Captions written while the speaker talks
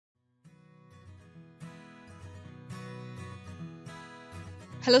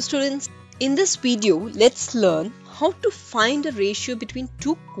Hello students, in this video let's learn how to find a ratio between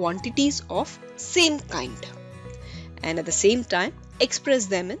two quantities of same kind and at the same time express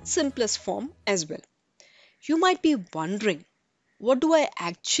them in simplest form as well. You might be wondering, what do I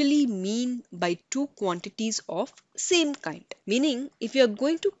actually mean by two quantities of same kind? Meaning, if you are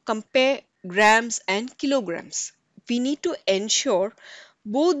going to compare grams and kilograms, we need to ensure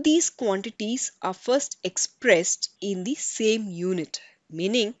both these quantities are first expressed in the same unit.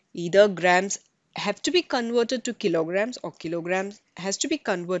 Meaning, either grams have to be converted to kilograms or kilograms has to be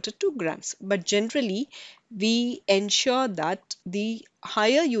converted to grams. But generally, we ensure that the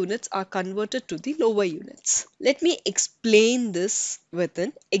higher units are converted to the lower units. Let me explain this with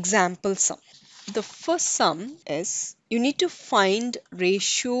an example sum. The first sum is you need to find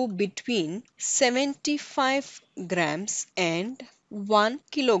ratio between 75 grams and 1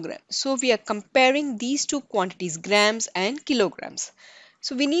 kilogram. So we are comparing these two quantities, grams and kilograms.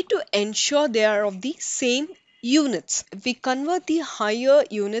 So we need to ensure they are of the same units. We convert the higher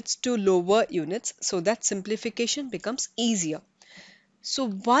units to lower units so that simplification becomes easier. So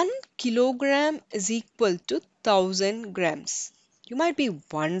 1 kilogram is equal to 1000 grams. You might be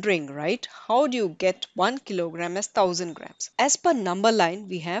wondering, right? How do you get 1 kilogram as 1000 grams? As per number line,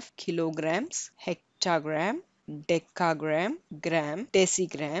 we have kilograms, hectagram, decagram, gram,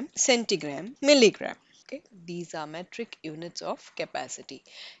 decigram, centigram, milligram. Okay, these are metric units of capacity.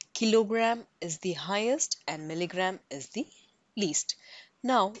 Kilogram is the highest and milligram is the least.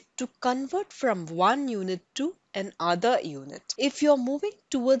 Now, to convert from one unit to another unit, if you are moving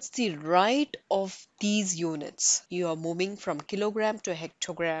towards the right of these units, you are moving from kilogram to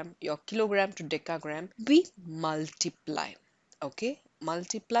hectogram, your kilogram to decagram, we multiply. Okay,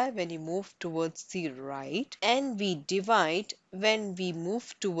 multiply when you move towards the right and we divide when we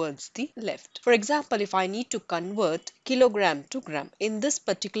move towards the left. For example, if I need to convert kilogram to gram, in this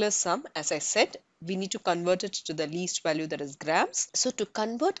particular sum, as I said, we need to convert it to the least value, that is grams. So to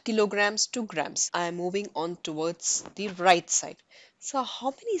convert kilograms to grams, I am moving on towards the right side. So how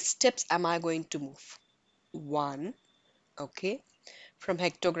many steps am I going to move? One. Okay. From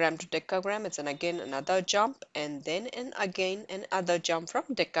hectogram to decagram, it's again another jump, and then again another jump from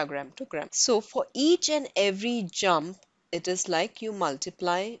decagram to gram. So for each and every jump, it is like you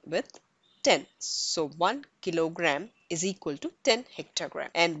multiply with 10. So 1 kilogram is equal to 10 hectogram,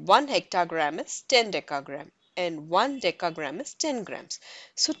 and 1 hectogram is 10 decagram, and 1 decagram is 10 grams.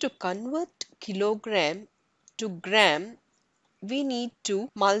 So to convert kilogram to gram, we need to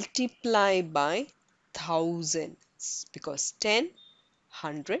multiply by 1000 because 10,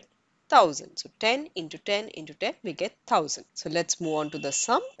 100, 1000. So 10 into 10 into 10, we get 1000. So let's move on to the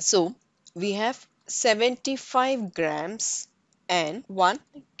sum. So we have 75 grams and 1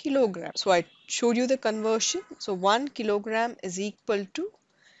 kilogram. So I showed you the conversion. So 1 kilogram is equal to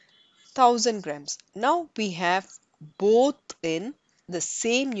 1000 grams. Now we have both in the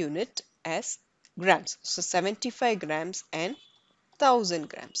same unit as grams. So 75 grams and 1000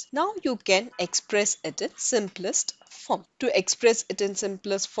 grams. Now you can express it in simplest form. To express it in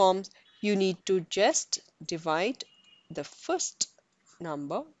simplest form, you need to just divide the first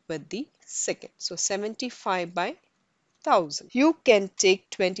number with the second. So 75 by 1000. You can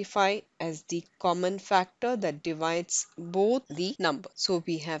take 25 as the common factor that divides both the numbers. So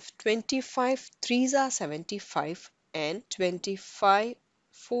we have 25 3s are 75 and 25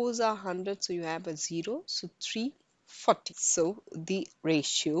 4s are 100. So you have a 0. So 340. So the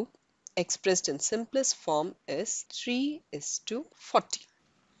ratio expressed in simplest form is 3:40.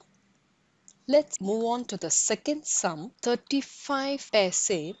 Let's move on to the second sum. 35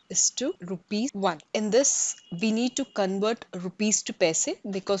 paise is to rupees 1. In this, we need to convert rupees to paise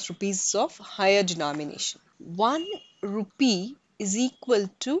because rupees is of higher denomination. 1 rupee is equal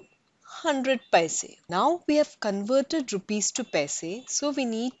to 100 paise. Now we have converted rupees to paise, so we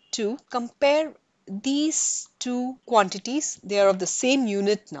need to compare these two quantities. They are of the same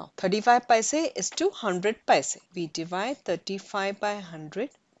unit now. 35 paise is to 100 paise. We divide 35 by 100.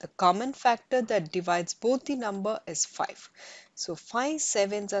 The common factor that divides both the number is 5. So 5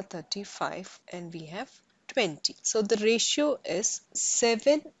 sevens are 35 and we have 20. So the ratio is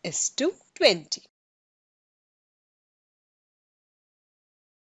 7:20.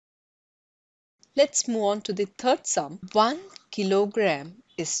 Let's move on to the third sum. 1 kilogram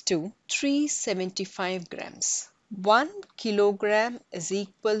is to 375 grams. 1 kilogram is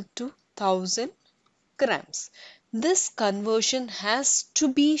equal to 1000 grams. This conversion has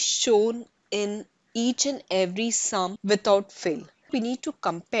to be shown in each and every sum without fail. We need to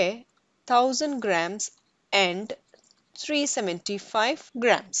compare 1000 grams and 375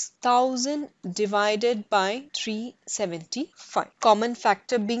 grams. 1000 divided by 375. Common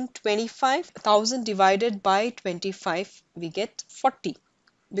factor being 25. 1000 divided by 25, we get 40.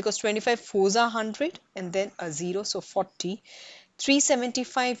 Because 25 fours are 100 and then a 0, so 40.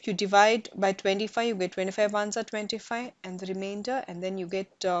 375 you divide by 25, you get 25 ones are 25 and the remainder, and then you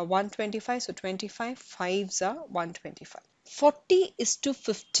get 125, so 25 fives are 125. 40 is to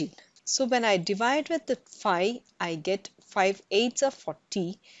 15. So when I divide with the 5, I get 5 eights are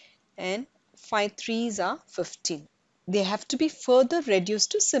 40 and 5 threes are 15. They have to be further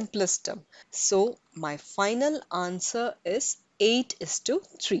reduced to simplest term. So my final answer is 8 is to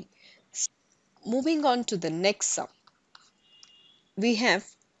 3. Moving on to the next sum. We have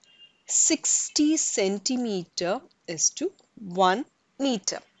 60 centimeter is to 1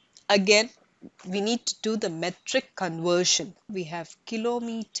 meter. Again, we need to do the metric conversion. We have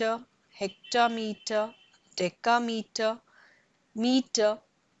kilometer, hectometer, decameter, meter,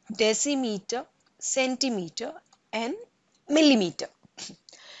 decimeter, centimeter and millimeter.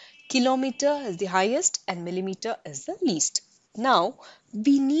 Kilometer is the highest and millimeter is the least. Now,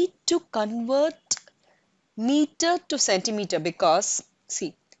 we need to convert meter to centimeter because,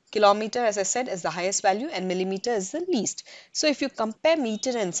 see, kilometer, as I said, is the highest value and millimeter is the least. So if you compare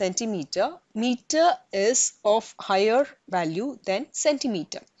meter and centimeter, meter is of higher value than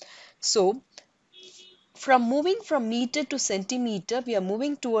centimeter. So from moving from meter to centimeter, we are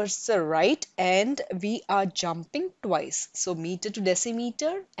moving towards the right and we are jumping twice. So meter to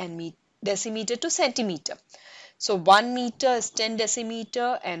decimeter and decimeter to centimeter. So 1 meter is 10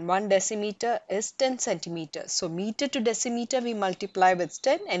 decimeter and 1 decimeter is 10 centimeter. So meter to decimeter we multiply with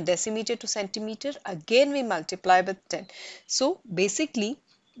 10 and decimeter to centimeter again we multiply with 10. So basically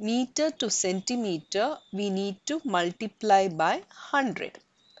meter to centimeter we need to multiply by 100.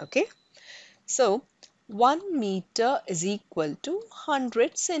 Okay. So 1 meter is equal to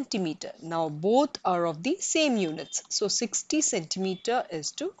 100 centimeter. Now both are of the same units. So 60 centimeter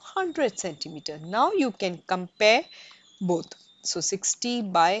is to 100 centimeter. Now you can compare both. So 60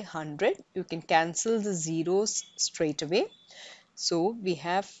 by 100, you can cancel the zeros straight away. So we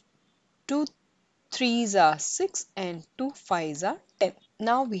have 2 threes are 6 and 2 fives are 10.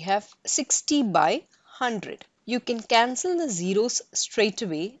 Now we have 60 by 100. You can cancel the zeros straight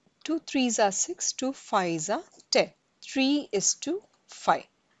away. 2 threes are 6, 2 fives are 10. 3 is to 5.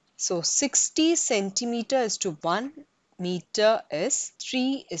 So 60 centimeter is to 1 meter is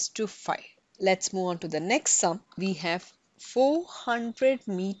 3 is to 5. Let's move on to the next sum. We have 400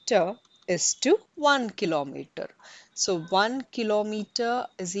 meter is to 1 kilometer. So 1 kilometer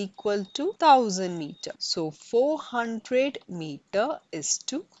is equal to 1000 meter. So 400 meter is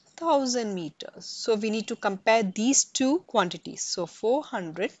to 1000 meters. So we need to compare these two quantities. So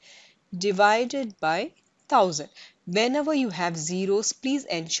 400 divided by 1000. Whenever you have zeros, please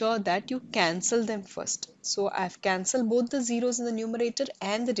ensure that you cancel them first. So I have cancelled both the zeros in the numerator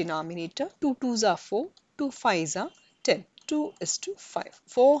and the denominator. 2 twos are 4, 2 fives are 10. 2 is to 5.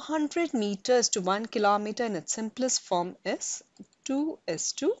 400 meters to 1 kilometer in its simplest form is 2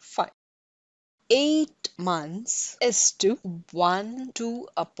 is to 5. 8 months is to 1 2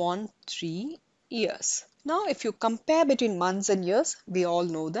 upon 3 years. Now if you compare between months and years, we all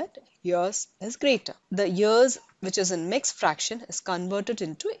know that years is greater. The years which is in mixed fraction is converted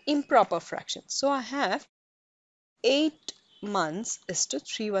into improper fraction. So I have 8 months is to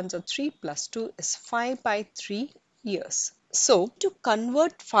 3 ones are 3 plus 2 is 5 by 3 years. So to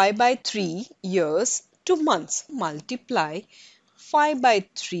convert 5 by 3 years to months, multiply 5 by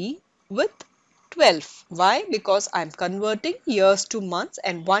 3 with 12. Why? Because I'm converting years to months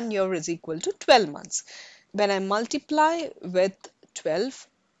and 1 year is equal to 12 months. When I multiply with 12,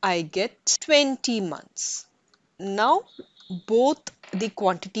 I get 20 months. Now both the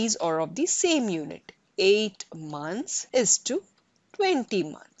quantities are of the same unit. 8 months is to 20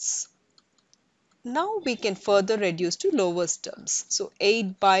 months. Now we can further reduce to lowest terms. So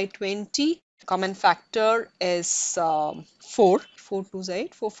 8 by 20, common factor is 4. 4 twos are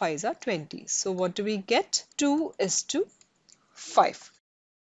 8, 4 fives are 20. So what do we get? 2 is to 5.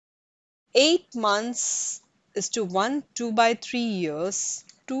 8 months is to 1, 2 by 3 years,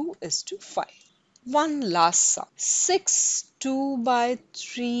 2 is to 5. One last sum. 6 2 by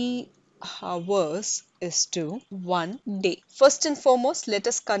 3 hours is to 1 day. First and foremost, let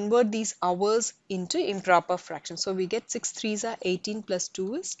us convert these hours into improper fractions. So we get 6 threes are 18 plus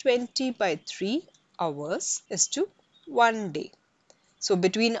 2 is 20 by 3 hours is to 1 day. So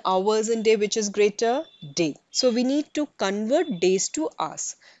between hours and day, which is greater? Day. So we need to convert days to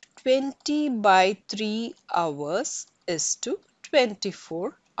hours. 20 by 3 hours is to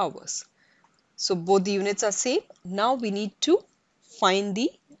 24 hours. So both the units are same. Now we need to find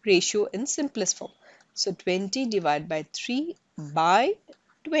the ratio in simplest form. So 20 divided by 3 by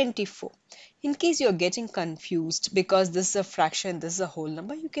 24. In case you're getting confused because this is a fraction, this is a whole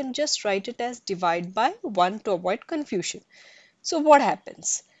number, you can just write it as divide by 1 to avoid confusion. So what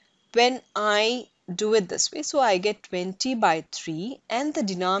happens when I do it this way? So I get 20 by 3 and the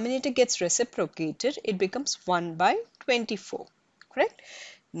denominator gets reciprocated. It becomes 1 by 24. Correct?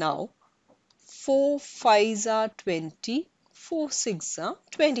 Now 4 5s are 20, 4 6 are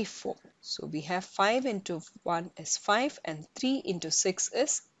 24. So we have 5 into 1 is 5 and 3 into 6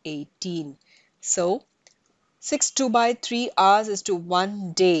 is 18. So 6 2 by 3 hours is to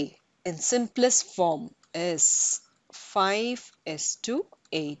 1 day. In simplest form is 5 is to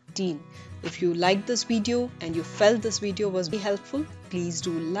 18. If you liked this video and you felt this video was very helpful, please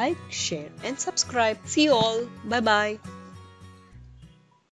do like, share and subscribe. See you all. Bye bye.